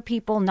scare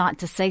people, not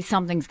to say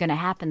something's going to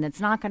happen that's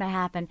not going to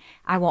happen.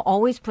 I will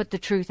always put the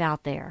truth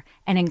out there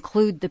and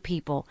include the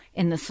people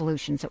in the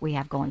solutions that we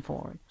have going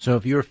forward. So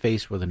if you're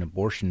faced with an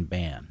abortion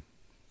ban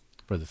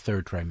for the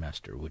third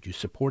trimester, would you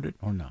support it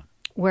or not?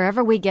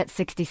 Wherever we get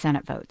 60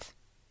 Senate votes.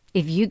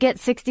 If you get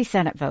 60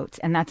 Senate votes,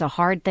 and that's a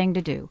hard thing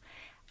to do,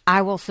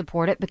 I will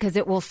support it because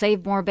it will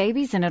save more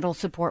babies and it'll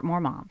support more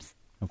moms.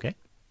 Okay,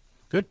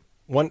 good.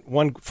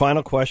 One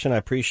final question. I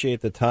appreciate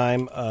the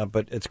time,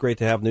 but it's great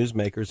to have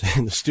newsmakers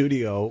in the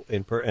studio.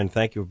 And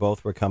thank you both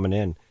for coming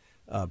in,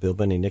 Bill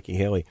Binnie, Nikki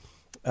Haley.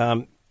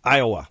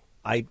 Iowa,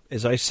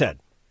 as I said,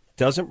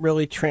 doesn't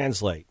really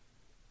translate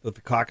with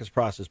the caucus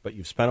process, but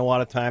you've spent a lot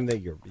of time there.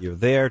 You're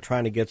there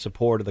trying to get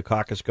support of the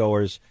caucus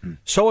goers.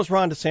 So is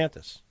Ron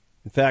DeSantis.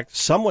 In fact,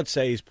 some would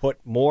say he's put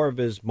more of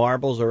his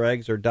marbles or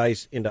eggs or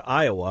dice into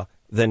Iowa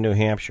than New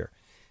Hampshire.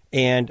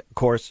 And, of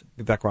course,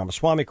 Vivek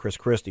Ramaswamy, Chris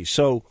Christie.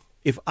 So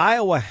if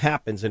Iowa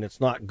happens and it's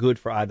not good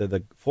for either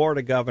the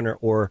Florida governor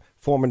or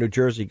former New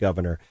Jersey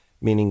governor,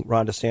 meaning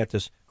Ron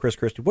DeSantis, Chris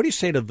Christie, what do you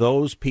say to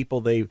those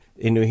people in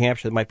New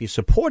Hampshire that might be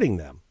supporting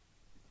them?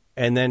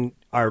 And then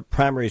our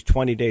primary is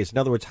 20 days. In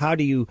other words, how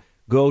do you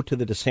go to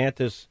the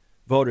DeSantis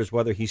voters,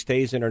 whether he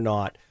stays in or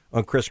not,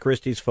 on Chris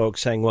Christie's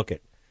folks saying, look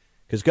it,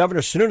 because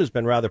Governor Sununu has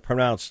been rather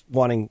pronounced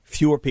wanting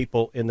fewer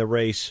people in the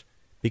race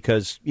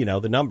because,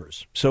 the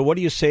numbers. So what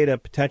do you say to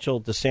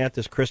potential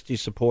DeSantis, Christie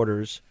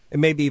supporters,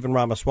 and maybe even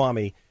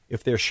Ramaswamy,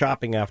 if they're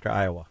shopping after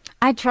Iowa?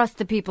 I trust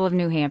the people of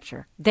New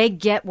Hampshire. They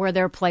get where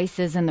their place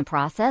is in the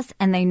process,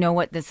 and they know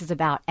what this is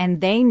about. And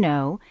they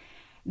know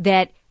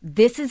that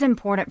this is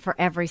important for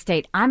every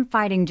state. I'm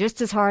fighting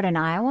just as hard in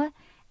Iowa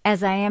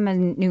as I am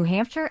in New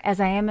Hampshire, as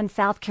I am in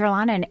South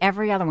Carolina and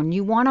every other one.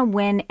 You want to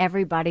win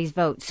everybody's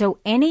vote. So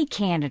any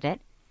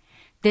candidate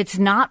that's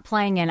not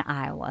playing in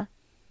Iowa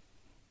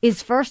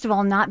is, first of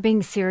all, not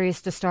being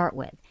serious to start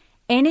with.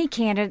 Any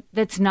candidate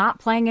that's not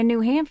playing in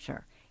New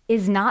Hampshire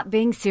is not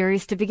being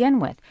serious to begin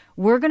with.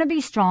 We're going to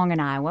be strong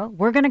in Iowa.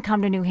 We're going to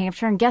come to New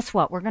Hampshire. And guess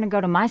what? We're going to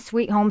go to my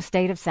sweet home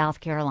state of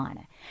South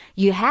Carolina.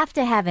 You have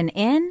to have an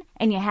in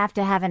and you have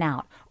to have an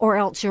out, or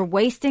else you're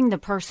wasting the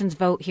person's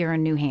vote here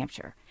in New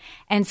Hampshire.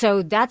 And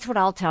so that's what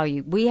I'll tell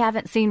you. We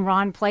haven't seen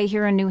Ron play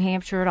here in New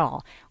Hampshire at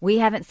all. We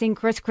haven't seen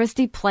Chris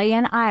Christie play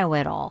in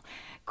Iowa at all.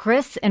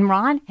 Chris and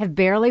Ron have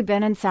barely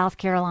been in South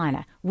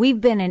Carolina.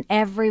 We've been in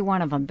every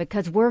one of them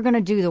because we're going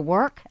to do the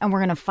work and we're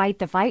going to fight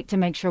the fight to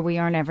make sure we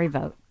earn every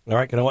vote. All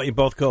right, going to let you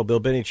both go. Bill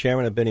Binnie,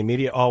 chairman of Binnie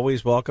Media,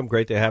 always welcome.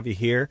 Great to have you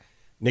here.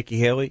 Nikki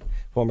Haley,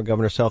 former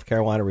governor of South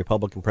Carolina,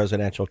 Republican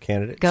presidential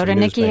candidate. Go to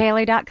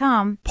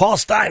NikkiHaley.com. Paul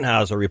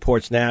Steinhauser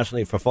reports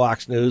nationally for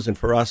Fox News and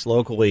for us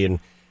locally, and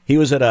he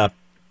was at a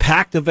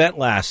packed event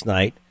last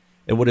night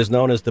at what is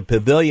known as the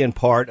pavilion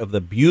part of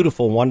the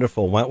beautiful,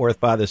 wonderful Wentworth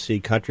by the Sea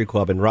Country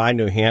Club in Rye,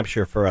 New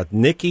Hampshire, for a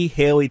Nikki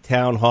Haley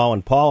town hall.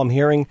 And, Paul, I'm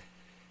hearing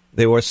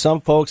there were some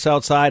folks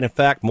outside, in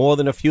fact, more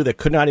than a few, that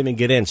could not even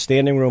get in.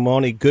 Standing room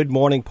only. Good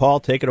morning, Paul.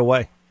 Take it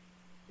away.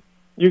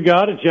 You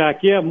got it, Jack.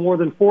 Yeah, more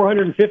than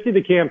 450,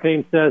 the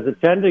campaign says,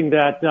 attending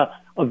that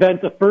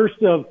event, the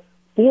first of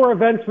 4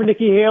 events for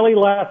Nikki Haley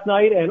last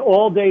night and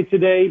all day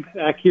today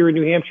back here in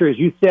New Hampshire. As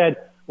you said,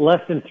 less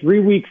than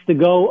 3 weeks to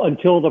go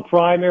until the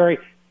primary.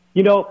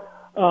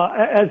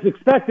 As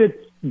expected,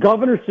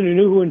 Governor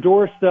Sununu, who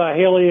endorsed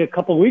Haley a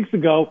couple of weeks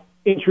ago,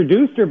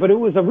 introduced her, but it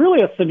was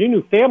really a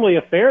Sununu family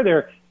affair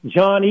there.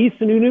 John E.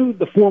 Sununu,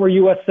 the former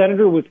U.S.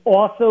 Senator, was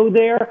also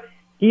there.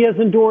 He has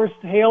endorsed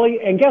Haley.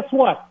 And guess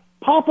what?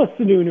 Papa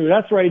Sununu,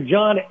 that's right,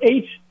 John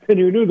H.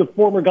 Sununu, the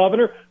former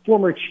governor,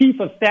 former chief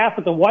of staff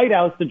at the White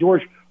House to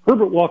George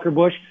Herbert Walker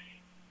Bush,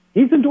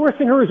 he's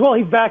endorsing her as well.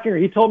 He's backing her.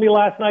 He told me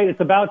last night it's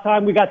about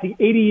time we got the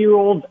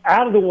 80-year-olds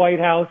out of the White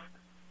House.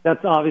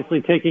 That's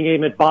obviously taking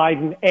aim at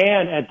Biden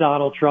and at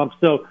Donald Trump.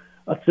 So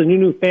a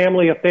Sununu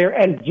family affair.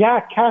 And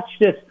Jack, catch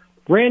this.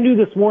 Brand new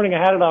this morning. I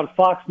had it on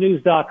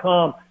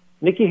FoxNews.com.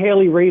 Nikki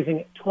Haley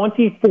raising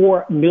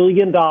 $24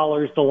 million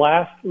the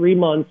last 3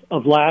 months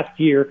of last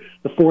year,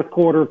 the fourth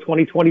quarter of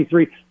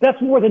 2023.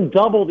 That's more than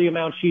double the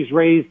amount she's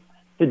raised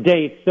to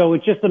date. So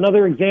it's just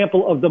another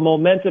example of the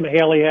momentum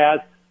Haley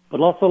has But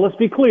also, let's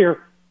be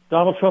clear,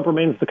 Donald Trump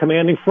remains the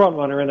commanding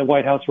frontrunner in the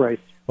White House race.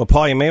 Well,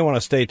 Paul, you may want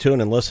to stay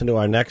tuned and listen to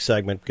our next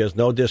segment because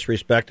no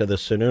disrespect to the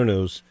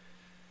Sununus,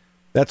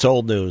 that's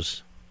old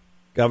news.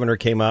 Governor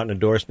came out and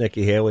endorsed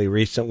Nikki Haley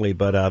recently,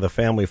 but the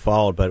family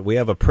followed. But we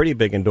have a pretty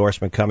big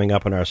endorsement coming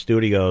up in our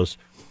studios,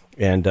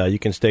 and you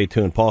can stay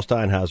tuned. Paul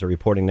Steinhauser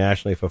reporting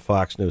nationally for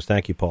Fox News.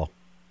 Thank you, Paul.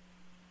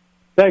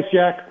 Thanks,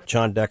 Jack.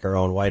 John Decker, our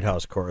own White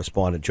House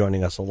correspondent,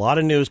 joining us. A lot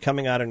of news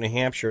coming out of New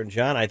Hampshire. And,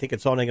 John, I think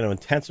it's only going to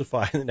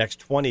intensify in the next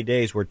 20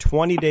 days. We're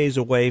 20 days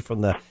away from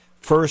the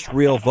first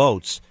real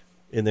votes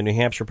in the New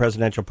Hampshire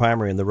presidential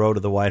primary in the road to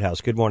the White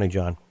House. Good morning,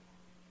 John.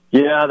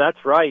 Yeah,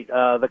 that's right.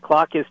 The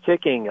clock is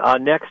ticking.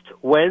 Next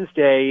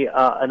Wednesday,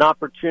 an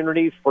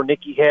opportunity for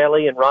Nikki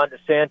Haley and Ron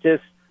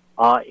DeSantis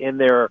in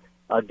their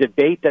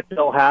debate that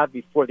they'll have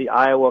before the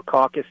Iowa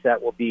caucus.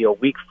 That will be a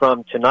week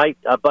from tonight.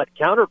 But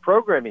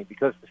counter-programming,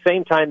 because at the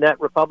same time that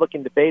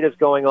Republican debate is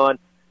going on,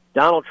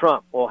 Donald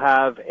Trump will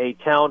have a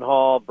town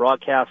hall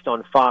broadcast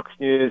on Fox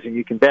News, and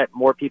you can bet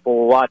more people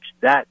will watch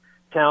that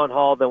town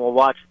hall than will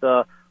watch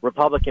the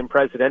Republican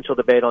presidential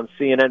debate on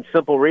CNN.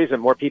 Simple reason,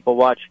 more people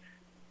watch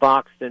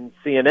Fox and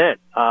CNN.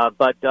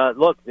 But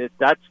look,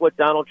 that's what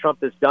Donald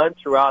Trump has done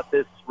throughout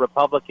this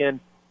Republican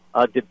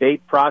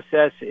debate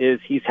process is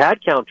he's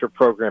had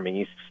counter-programming.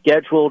 He's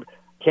scheduled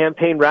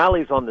campaign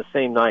rallies on the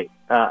same night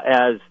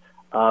as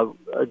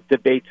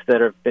debates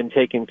that have been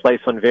taking place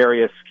on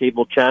various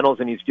cable channels,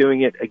 and he's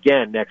doing it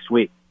again next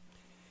week.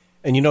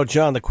 And, you know,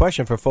 John, the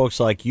question for folks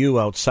like you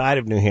outside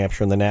of New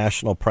Hampshire in the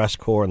National Press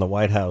Corps and the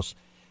White House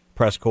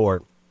Press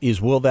Corps is,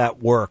 will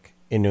that work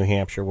in New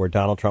Hampshire, where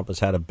Donald Trump has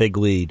had a big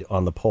lead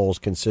on the polls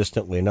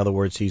consistently? In other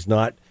words,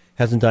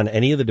 hasn't done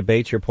any of the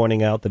debates you're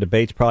pointing out. The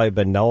debates probably have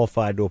been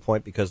nullified to a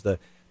point because the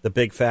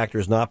big factor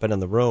has not been in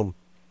the room.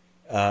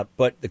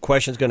 But the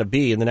question is going to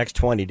be in the next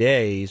 20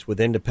 days, with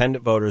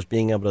independent voters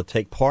being able to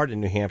take part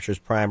in New Hampshire's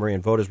primary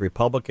and vote as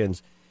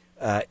Republicans,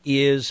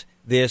 is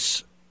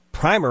this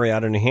primary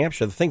out of New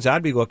Hampshire, the things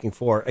I'd be looking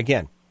for,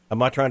 again, I'm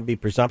not trying to be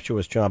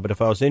presumptuous, John, but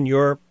if I was in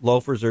your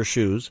loafers or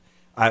shoes,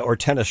 or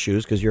tennis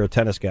shoes, because you're a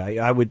tennis guy,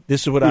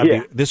 this is what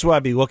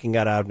I'd be looking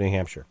at out of New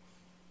Hampshire.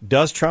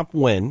 Does Trump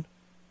win,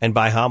 and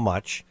by how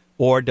much,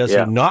 or does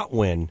he not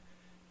win,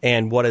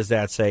 and what does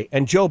that say?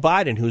 And Joe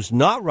Biden, who's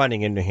not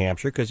running in New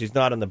Hampshire because he's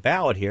not on the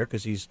ballot here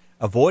because he's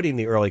avoiding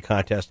the early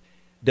contest,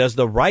 does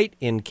the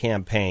write-in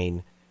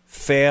campaign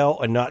fail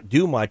and not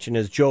do much, and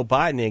is Joe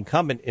Biden, the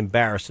incumbent,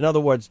 embarrassed? In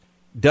other words,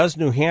 does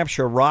New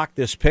Hampshire rock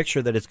this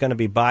picture that it's going to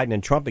be Biden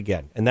and Trump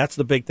again? And that's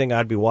the big thing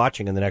I'd be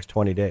watching in the next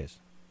 20 days.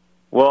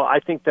 Well, I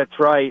think that's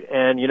right.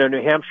 And, you know,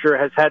 New Hampshire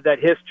has had that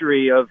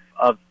history of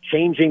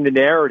changing the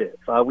narrative.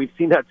 We've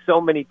seen that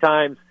so many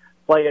times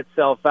play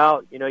itself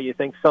out. You know, you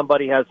think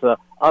somebody has the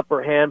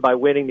upper hand by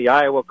winning the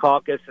Iowa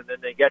caucus, and then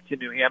they get to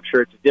New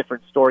Hampshire. It's a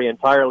different story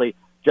entirely.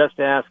 Just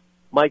ask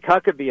Mike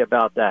Huckabee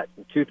about that.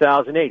 In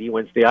 2008, he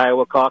wins the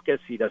Iowa caucus.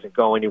 He doesn't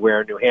go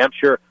anywhere in New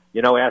Hampshire.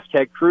 You know, ask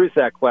Ted Cruz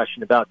that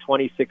question about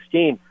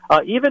 2016.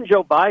 Even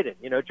Joe Biden.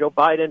 You know, Joe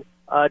Biden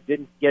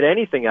didn't get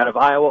anything out of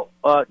Iowa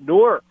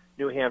nor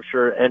New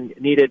Hampshire and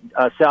needed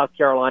South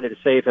Carolina to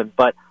save him.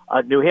 But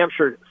New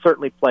Hampshire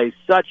certainly plays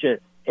such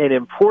an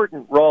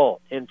important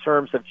role in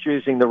terms of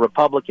choosing the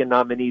Republican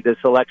nominee this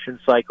election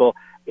cycle,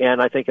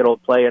 and I think it'll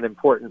play an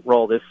important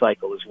role this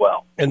cycle as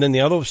well. And then the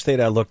other state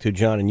I look to,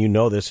 John, and you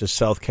know this, is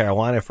South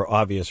Carolina for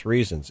obvious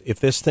reasons. If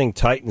this thing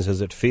tightens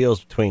as it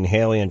feels between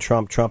Haley and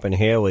Trump, Trump and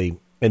Haley,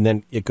 and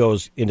then it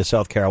goes into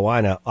South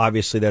Carolina,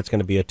 obviously that's going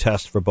to be a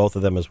test for both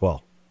of them as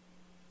well.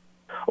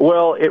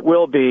 Well, it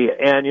will be.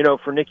 And, you know,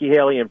 for Nikki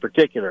Haley in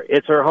particular,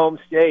 it's her home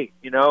state.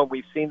 You know,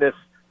 we've seen this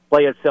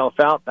play itself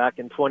out back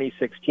in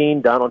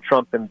 2016. Donald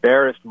Trump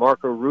embarrassed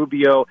Marco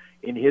Rubio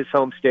in his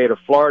home state of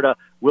Florida.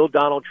 Will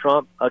Donald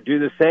Trump do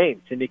the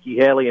same to Nikki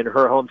Haley in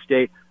her home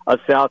state of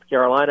South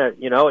Carolina?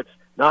 You know, it's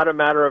not a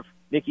matter of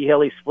Nikki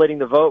Haley splitting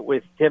the vote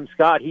with Tim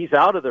Scott. He's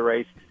out of the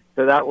race.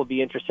 So that will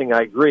be interesting,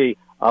 I agree,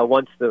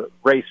 once the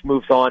race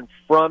moves on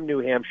from New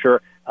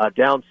Hampshire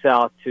down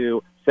south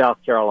to South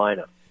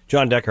Carolina.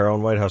 John Decker, our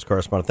own White House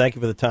correspondent. Thank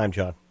you for the time,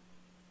 John.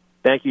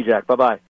 Thank you, Jack. Bye-bye.